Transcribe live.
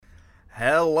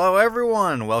Hello,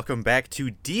 everyone. Welcome back to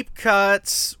Deep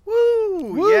Cuts.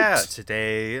 Woo! Woot! Yeah,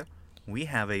 today we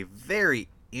have a very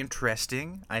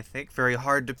interesting, I think, very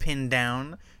hard to pin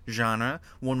down genre.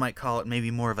 One might call it maybe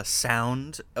more of a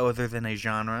sound other than a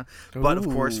genre. But of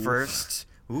course, Ooh. first,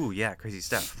 crazy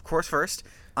stuff. Of course, first,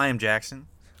 I am Jackson,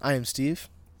 I am Steve.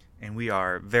 and we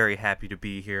are very happy to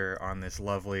be here on this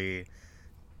lovely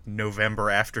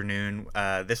November afternoon.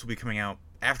 This will be coming out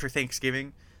after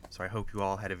Thanksgiving. So I hope you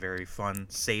all had a very fun,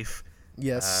 safe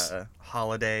Yes.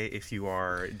 holiday if you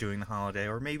are doing the holiday,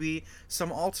 or maybe some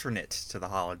alternate to the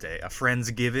holiday, a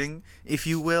Friendsgiving, if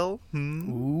you will.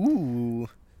 Ooh.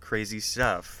 Crazy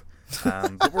stuff.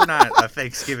 But we're not a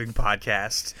Thanksgiving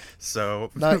podcast,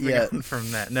 so Not moving yet. on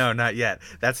from that. No, not yet.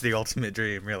 That's the ultimate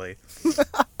dream, really.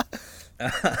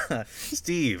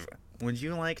 Steve, would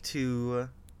you like to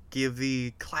give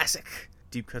the classic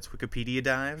Deep Cuts Wikipedia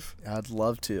dive? I'd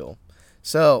love to.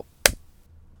 So,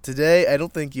 today, I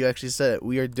don't think you actually said it.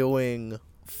 We are doing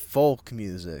folk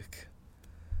music.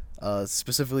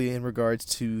 Specifically in regards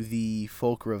to the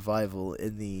folk revival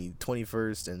in the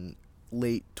 21st and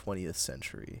late 20th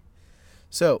century.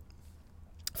 So,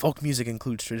 folk music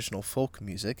includes traditional folk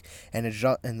music, and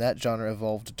that genre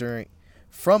evolved during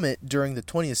the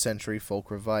 20th century folk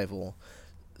revival.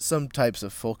 Some types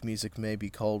of folk music may be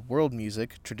called world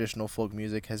music. Traditional folk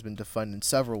music has been defined in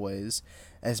several ways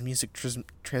as music transmitted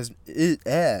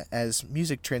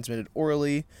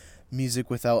orally,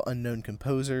 music without unknown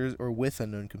composers or with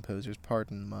unknown composers,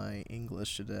 pardon my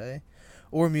English today,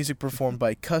 or music performed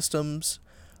by customs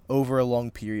over a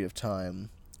long period of time.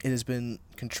 It has been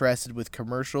contrasted with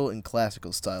commercial and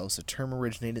classical styles. The term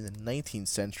originated in the 19th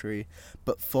century,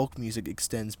 but folk music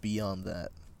extends beyond that.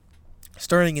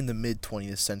 Starting in the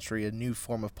mid-20th century, a new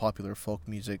form of popular folk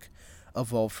music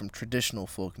evolved from traditional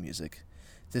folk music.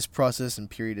 This process and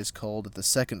period is called the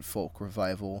Second Folk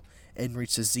Revival and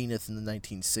reached a zenith in the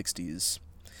 1960s.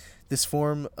 This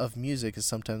form of music is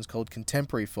sometimes called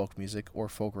contemporary folk music or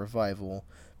folk revival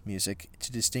music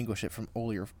to distinguish it from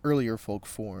earlier folk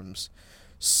forms.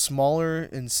 Smaller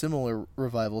and similar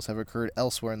revivals have occurred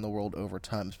elsewhere in the world over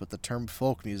time, but the term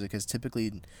folk music has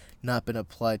typically not been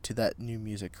applied to that new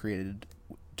music created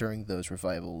during those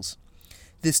revivals.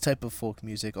 This type of folk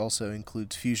music also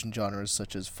includes fusion genres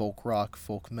such as folk rock,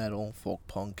 folk metal, folk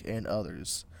punk, and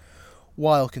others.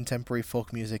 While contemporary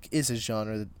folk music is a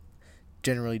genre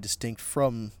generally distinct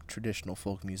from traditional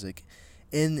folk music,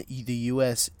 in the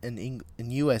U.S. and in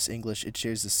U.S. English, it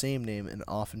shares the same name and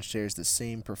often shares the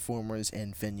same performers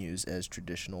and venues as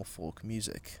traditional folk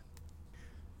music.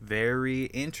 Very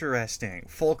interesting.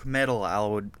 Folk metal,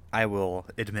 I will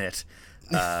admit,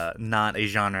 not a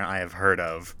genre I have heard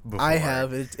of before. I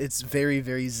have. It's very,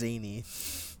 very zany.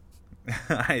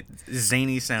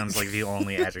 Zany sounds like the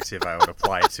only adjective I would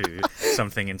apply to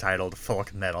something entitled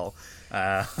folk metal.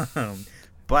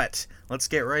 But let's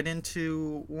get right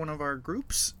into one of our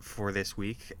groups for this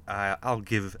week. I'll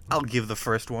give the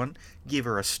first one. Give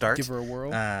her a start. Give her a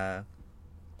whirl.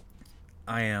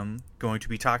 I am going to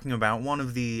be talking about one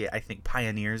of the, I think,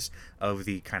 pioneers of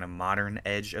the kind of modern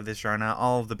edge of this genre.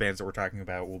 All of the bands that we're talking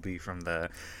about will be from the,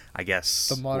 I guess,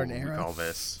 The modern what would era? we call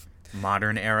this?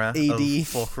 Modern era AD. of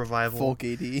folk revival. Folk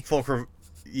AD.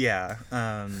 Yeah.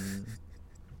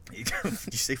 Did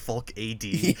you say folk AD?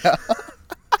 Yeah.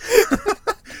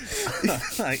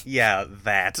 Yeah,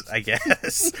 that, I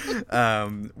guess.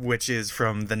 Which is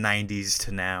from the 90s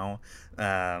to now.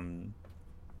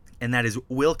 And that is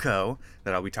Wilco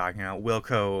that I'll be talking about.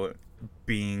 Wilco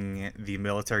being the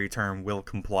military term will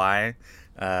comply,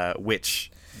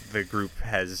 which the group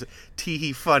has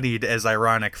tee-funnied as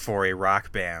ironic for a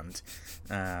rock band.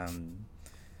 But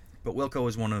Wilco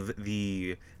is one of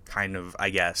the kind of, I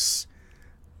guess,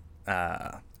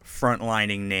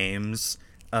 frontlining names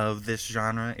of this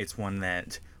genre. It's one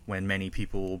that when many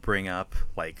people bring up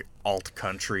like alt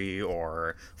country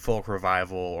or folk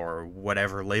revival or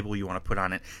whatever label you want to put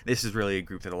on it, this is really a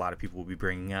group that a lot of people will be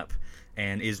bringing up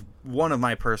and is one of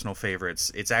my personal favorites.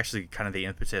 It's actually kind of the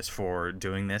impetus for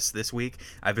doing this week.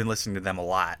 I've been listening to them a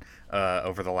lot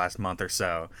over the last month or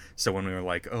so. So when we were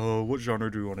like, oh, what genre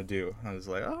do we want to do? I was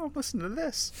like, oh, listen to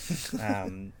this.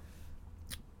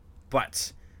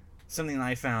 But something that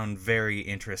I found very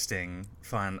interesting,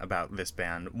 fun about this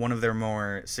band, one of their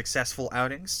more successful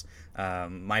outings,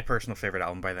 my personal favorite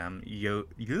album by them,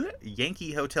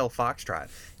 Yankee Hotel Foxtrot,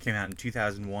 came out in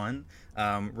 2001.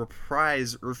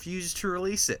 Reprise refused to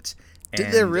release it.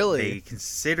 Did they really? They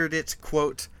considered it,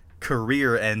 quote,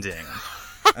 career-ending.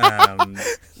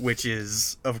 Which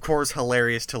is, of course,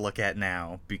 hilarious to look at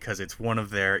now, because it's one of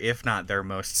their, if not their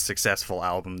most successful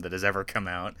album that has ever come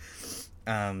out.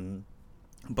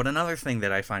 But another thing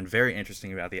that I find very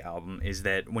interesting about the album is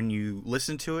that when you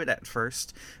listen to it at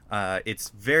first, it's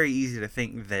very easy to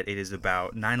think that it is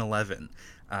about 9/11,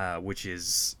 which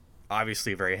is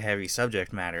obviously a very heavy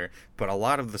subject matter, but a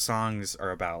lot of the songs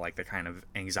are about like the kind of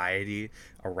anxiety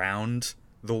around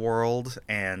the world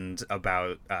and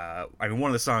about one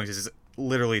of the songs is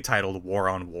literally titled War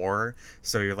on War,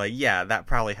 so you're like, yeah, that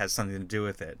probably has something to do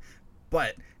with it.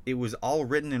 But it was all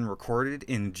written and recorded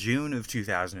in June of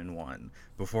 2001,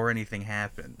 before anything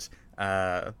happened.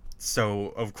 So,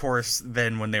 of course,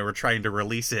 then when they were trying to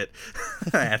release it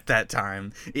at that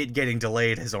time, it getting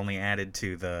delayed has only added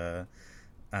to the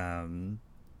kind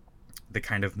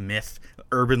of myth,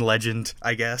 urban legend,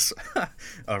 I guess,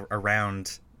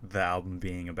 around the album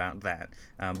being about that.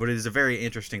 But it is a very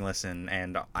interesting listen,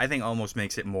 and I think almost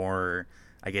makes it more,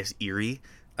 I guess, eerie,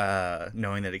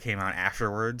 knowing that it came out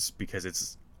afterwards, because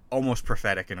it's almost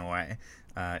prophetic in a way.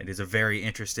 It is a very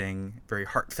interesting, very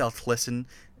heartfelt listen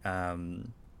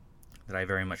that I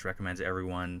very much recommend to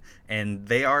everyone. And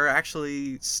they are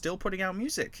actually still putting out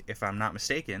music, if I'm not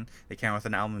mistaken. They came out with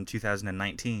an album in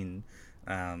 2019,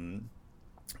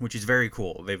 which is very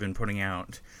cool. They've been putting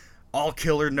out all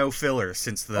killer, no filler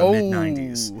since the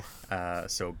mid-90s.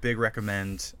 So big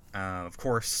recommend. Of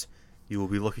course, you will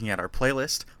be looking at our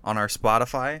playlist on our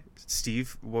Spotify.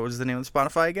 Steve, what was the name of the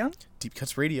Spotify again? Deep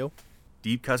Cuts Radio.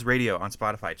 Deep Cuts Radio on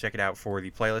Spotify. Check it out for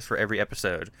the playlist for every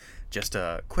episode. Just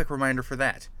a quick reminder for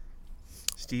that.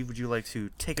 Steve, would you like to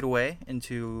take it away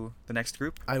into the next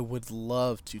group? I would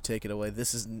love to take it away.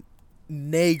 This is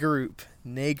Nay Group.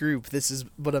 Nay Group. This is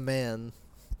but a man.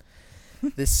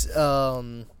 This,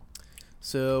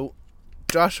 so,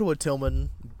 Joshua Tillman,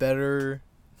 better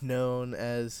known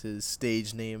as his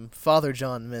stage name, Father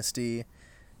John Misty,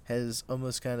 has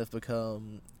almost kind of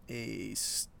become a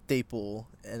staple,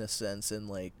 in a sense, in,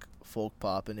 like, folk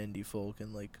pop and indie folk,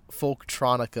 and, like,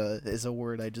 folktronica is a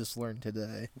word I just learned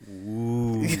today.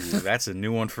 Ooh, that's a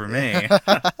new one for me.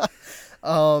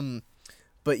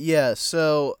 But yeah,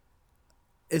 so,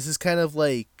 this is kind of,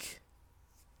 like,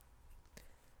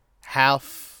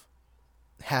 half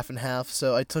and half,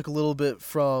 so I took a little bit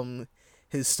from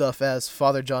his stuff as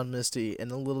Father John Misty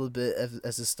and a little bit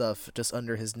as his stuff just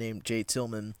under his name, Jay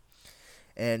Tillman,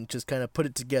 and just kind of put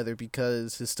it together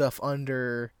because his stuff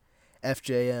under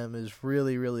FJM is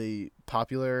really, really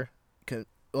popular,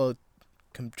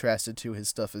 contrasted to his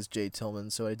stuff as Jay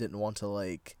Tillman, so I didn't want to,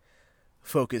 like,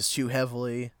 focus too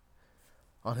heavily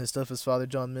on his stuff as Father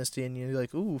John Misty, and you're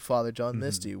like, ooh, Father John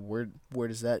Misty, where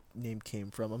does that name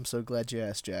came from? I'm so glad you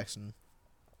asked, Jackson.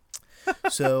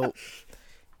 So,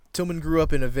 Tillman grew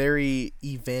up in a very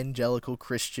evangelical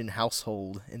Christian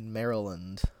household in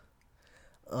Maryland,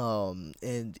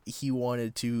 and he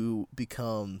wanted to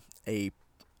become a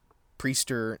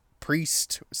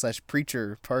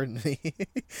priest/preacher, pardon me.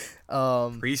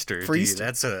 Priester, dude,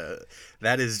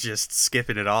 that is just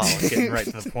skipping it all, getting right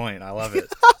to the point. I love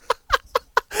it.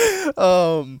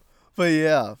 But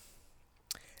yeah,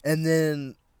 and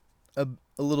then a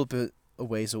little bit a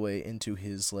ways away into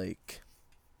his, like,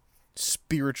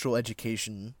 spiritual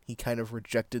education, he kind of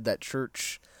rejected that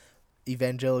church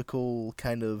evangelical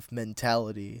kind of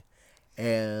mentality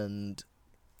and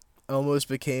almost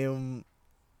became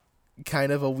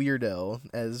kind of a weirdo,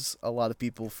 as a lot of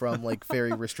people from, like,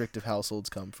 very restrictive households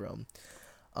come from.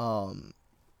 And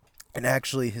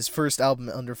actually his first album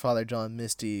under Father John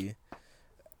Misty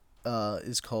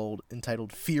is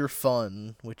entitled Fear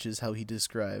Fun, which is how he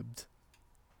described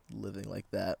living like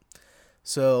that.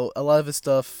 So a lot of his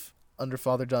stuff under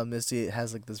Father John Misty, it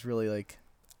has, like, this really, like,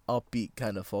 upbeat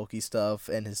kind of folky stuff,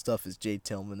 and his stuff as Jay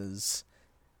Tillman is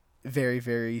very,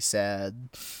 very sad.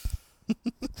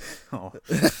 Oh.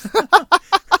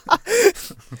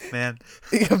 Man.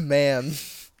 Yeah, man.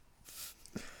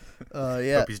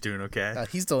 Yeah. Hope he's doing okay.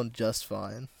 He's doing just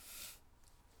fine.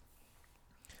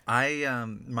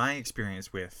 My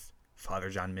experience with Father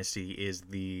John Misty is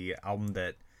the album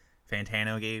that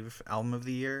Fantano gave Album of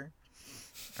the Year.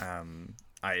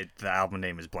 The album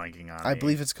name is blanking on I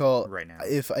believe it's called, right now.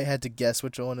 If I had to guess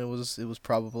which one it was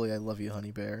probably I Love You,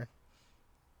 Honey Bear.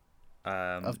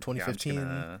 Of 2015.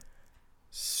 Yeah,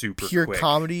 super Pure quick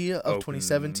Comedy of open...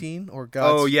 2017, or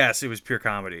God's... Oh, yes, it was Pure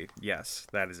Comedy. Yes,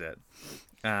 that is it.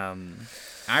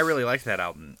 I really liked that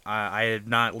album. I had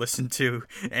not listened to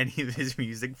any of his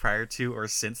music prior to or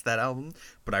since that album,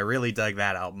 but I really dug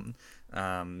that album.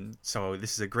 So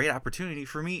this is a great opportunity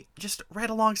for me, just right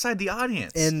alongside the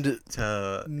audience, and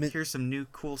to hear some new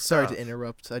cool sorry stuff. to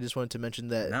interrupt. I just wanted to mention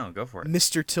that No, go for it.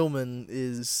 Mr. Tillman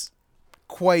is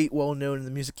quite well known in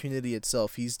the music community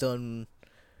itself. He's done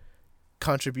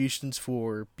contributions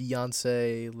for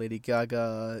Beyonce, Lady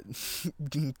Gaga,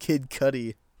 Kid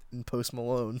Cudi, and Post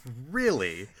Malone.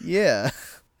 Really? Yeah.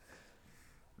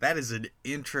 That is an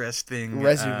interesting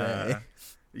Resume.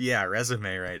 Yeah,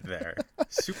 resume right there.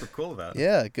 Super cool though.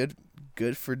 Yeah, good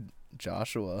for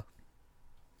Joshua.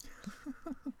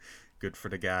 Good for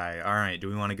the guy. All right, do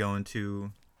we want to go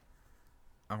into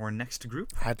our next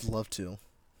group? I'd love to.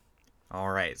 All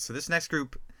right, so this next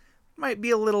group might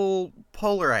be a little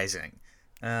polarizing.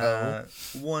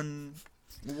 One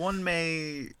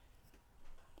may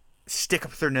stick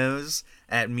up their nose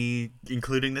at me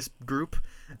including this group,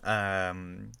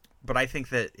 but I think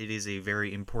that it is a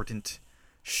very important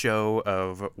show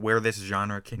of where this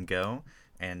genre can go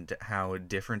and how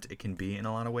different it can be in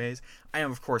a lot of ways. I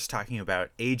am, of course, talking about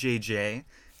AJJ,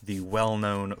 the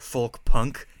well-known folk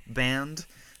punk band.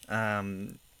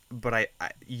 But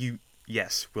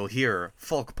yes, we'll hear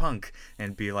folk punk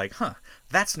and be like, huh,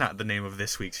 that's not the name of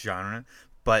this week's genre.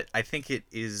 But I think it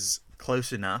is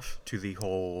close enough to the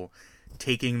whole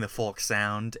taking the folk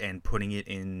sound and putting it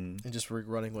in... And just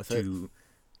running with it.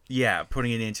 Yeah,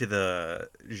 putting it into the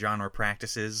genre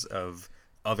practices of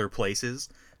other places.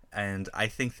 And I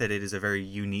think that it is a very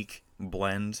unique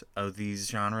blend of these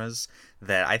genres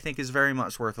that I think is very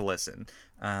much worth a listen.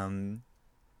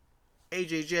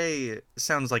 AJJ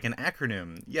sounds like an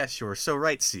acronym. Yes, you're so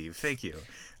right, Steve. Thank you.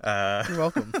 You're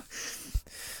welcome.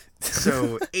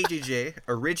 So, AJJ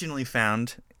originally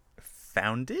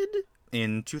founded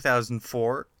in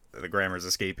 2004. The grammar's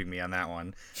escaping me on that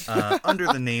one. Under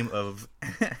the name of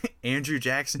Andrew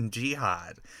Jackson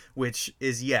Jihad, which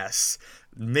is, yes,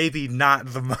 maybe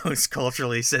not the most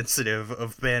culturally sensitive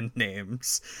of band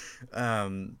names.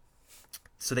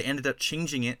 So they ended up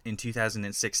changing it in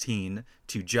 2016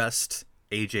 to just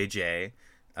AJJ,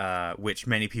 which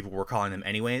many people were calling them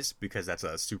anyways, because that's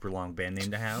a super long band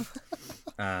name to have.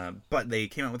 But they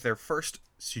came out with their first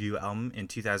studio album in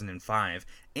 2005,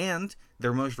 and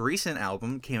their most recent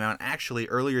album came out actually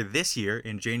earlier this year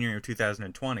in January of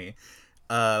 2020.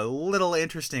 A little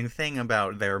interesting thing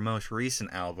about their most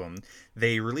recent album,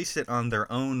 they released it on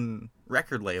their own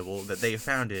record label that they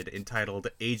founded entitled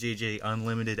AJJ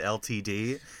Unlimited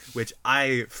Ltd, which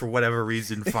I, for whatever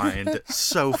reason, find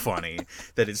so funny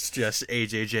that it's just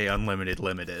AJJ Unlimited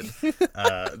Limited.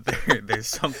 There's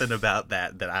something about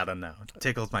that I don't know.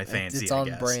 Tickles my fancy, It's on I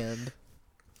guess. brand.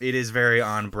 It is very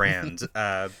on brand.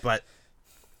 But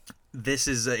this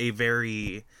is a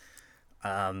very...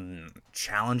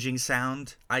 challenging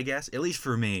sound, I guess. At least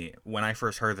for me, when I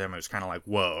first heard them, it was kind of like,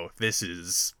 whoa, this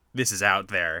is out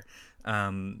there.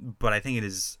 But I think it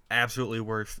is absolutely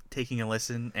worth taking a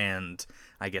listen and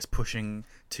I guess pushing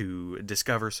to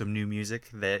discover some new music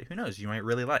that, who knows, you might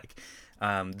really like.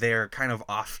 They're kind of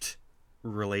oft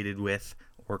related with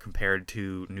or compared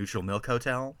to Neutral Milk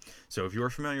Hotel. So if you're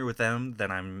familiar with them,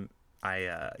 then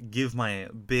I give my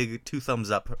big 2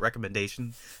 thumbs up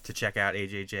recommendation to check out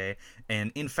AJJ.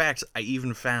 And in fact, I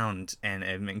even found, and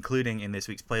am including in this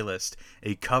week's playlist,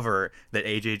 a cover that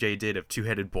AJJ did of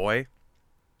Two-Headed Boy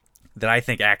that I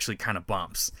think actually kind of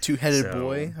bumps. Two-Headed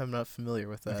Boy? I'm not familiar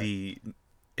with that.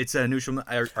 It's a Neutral...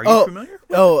 Are you familiar?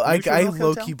 I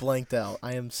low-key blanked out.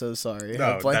 I am so sorry.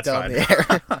 No, I blanked that's out in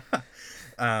the air.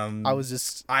 I was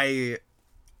just... I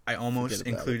almost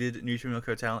included Neutral Milk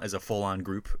Hotel as a full-on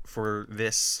group for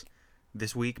this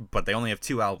week, but they only have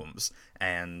 2 albums,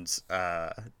 and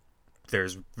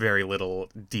there's very little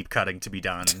deep cutting to be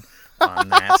done on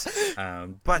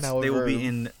that. But they will be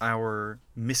in our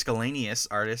miscellaneous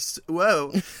artists.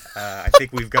 Whoa! I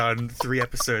think we've gone 3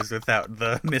 episodes without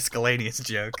the miscellaneous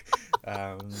joke,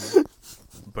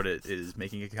 but it is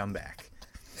making a comeback.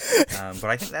 But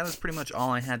I think that was pretty much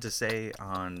all I had to say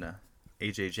on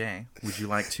AJJ. Would you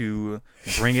like to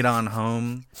bring it on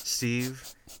home,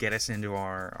 Steve? Get us into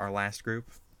our last group?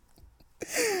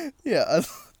 Yeah,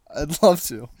 I'd love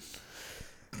to.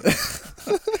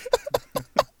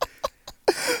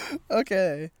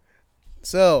 Okay.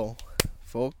 So,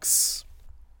 folks.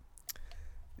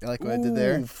 You like what I did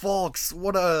there? Folks,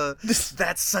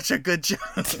 that's such a good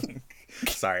joke.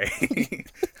 Sorry.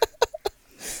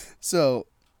 So,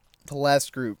 the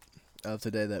last group of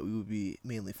today that we will be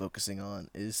mainly focusing on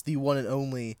is the one and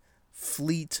only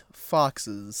Fleet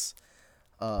Foxes.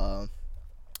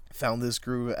 Found this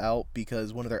group out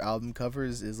because one of their album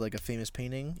covers is like a famous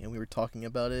painting, and we were talking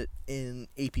about it in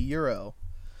AP Euro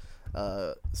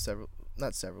a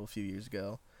few years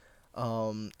ago.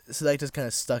 So that just kind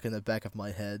of stuck in the back of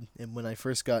my head, and when I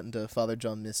first got into Father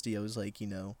John Misty, I was like,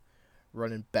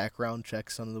 running background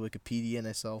checks on the Wikipedia, and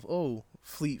I saw,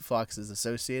 Fleet Foxes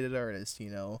associated artist,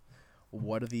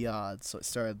 what are the odds? So I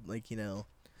started,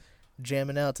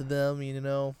 jamming out to them,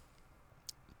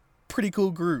 pretty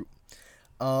cool group.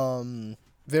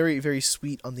 Very, very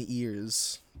sweet on the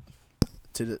ears.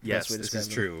 Yes, this is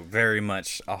true. Very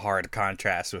much a hard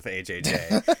contrast with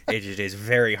AJJ. AJJ is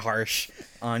very harsh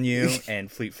on you,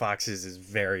 and Fleet Foxes is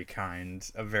very kind.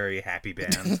 A very happy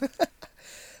band.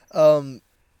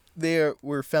 They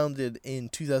were founded in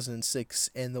 2006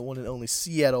 in the one and only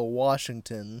Seattle,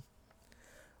 Washington.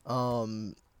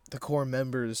 The core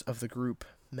members of the group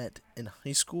met in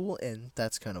high school, and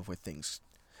that's kind of where things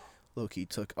low-key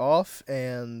took off,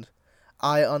 and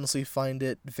I honestly find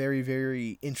it very,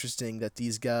 very interesting that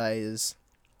these guys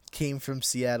came from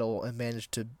Seattle and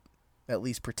managed to at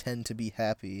least pretend to be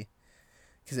happy,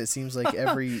 because it seems like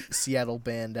every Seattle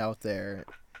band out there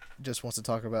just wants to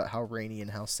talk about how rainy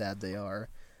and how sad they are,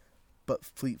 but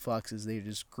Fleet Foxes, they're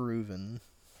just grooving.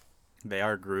 They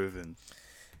are grooving.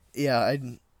 Yeah,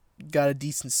 I got a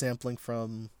decent sampling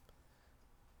from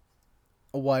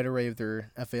a wide array of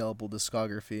their available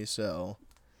discography, so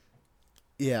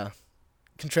yeah.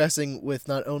 Contrasting with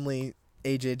not only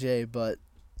AJJ, but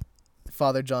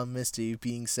Father John Misty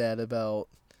being sad about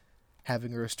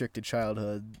having a restricted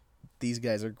childhood, these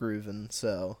guys are grooving,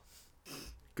 so...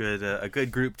 Good, a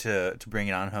good group to bring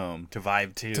it on home, to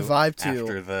vibe to.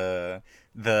 After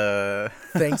the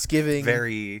Thanksgiving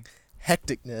very...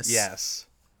 hecticness. Yes.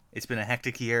 It's been a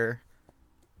hectic year,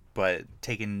 but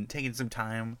taking some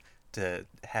time to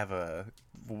have a...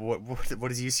 What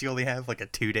does UC only have? Like a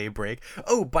 2-day break?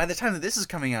 Oh, by the time that this is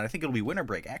coming out, I think it'll be winter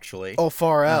break, actually. Oh,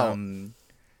 far out.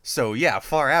 So, yeah,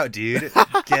 far out, dude.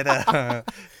 Get a...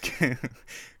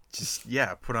 Just,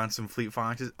 yeah, put on some Fleet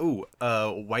Foxes. Oh,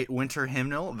 White Winter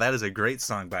Hymnal. That is a great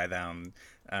song by them.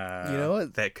 You know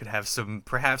what? That could have some,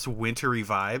 perhaps, wintry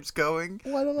vibes going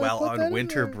while on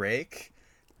winter break.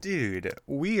 Dude,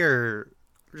 we're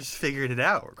just figuring it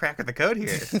out. We're cracking the code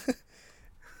here.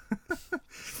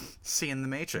 Seeing the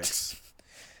Matrix.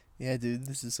 Yeah, dude,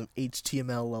 this is some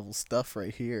HTML level stuff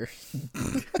right here.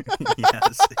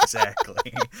 Yes,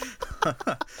 exactly.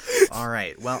 All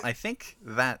right. Well, I think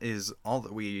that is all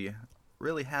that we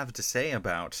really have to say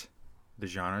about the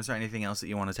genres. Is there anything else that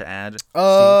you wanted to add,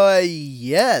 Steve?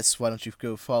 Yes. Why don't you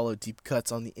go follow Deep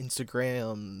Cuts on the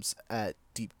Instagrams at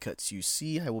Deep Cuts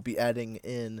UC. I will be adding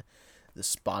in the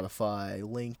Spotify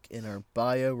link in our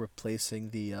bio,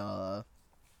 replacing the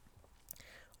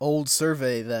old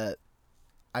survey that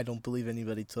I don't believe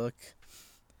anybody took.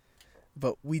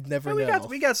 But we'd never know.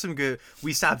 We got some good...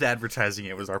 We stopped advertising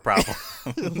it was our problem.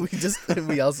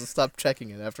 we also stopped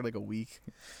checking it after like a week.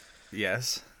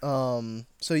 Yes.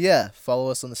 So yeah,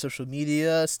 follow us on the social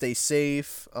media. Stay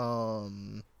safe.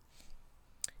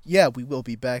 Yeah, we will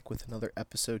be back with another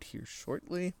episode here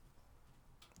shortly.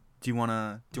 Do you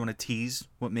wanna tease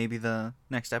what maybe the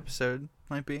next episode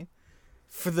might be?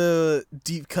 For the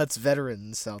Deep Cuts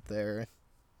veterans out there,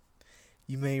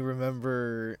 you may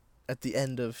remember at the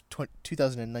end of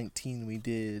 2019 we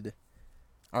did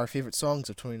our favorite songs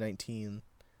of 2019,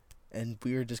 and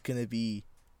we're just gonna be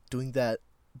doing that,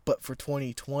 but for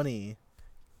 2020,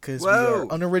 because we are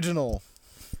unoriginal.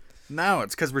 No,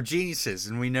 it's because we're geniuses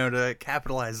and we know to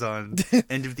capitalize on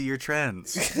end of the year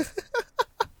trends.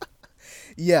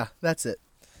 Yeah, that's it.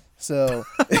 So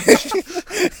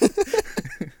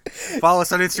follow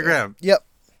us on Instagram. Yep.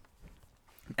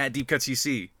 At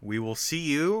DeepCutsUC. We will see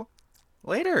you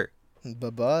later.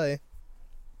 Bye-bye.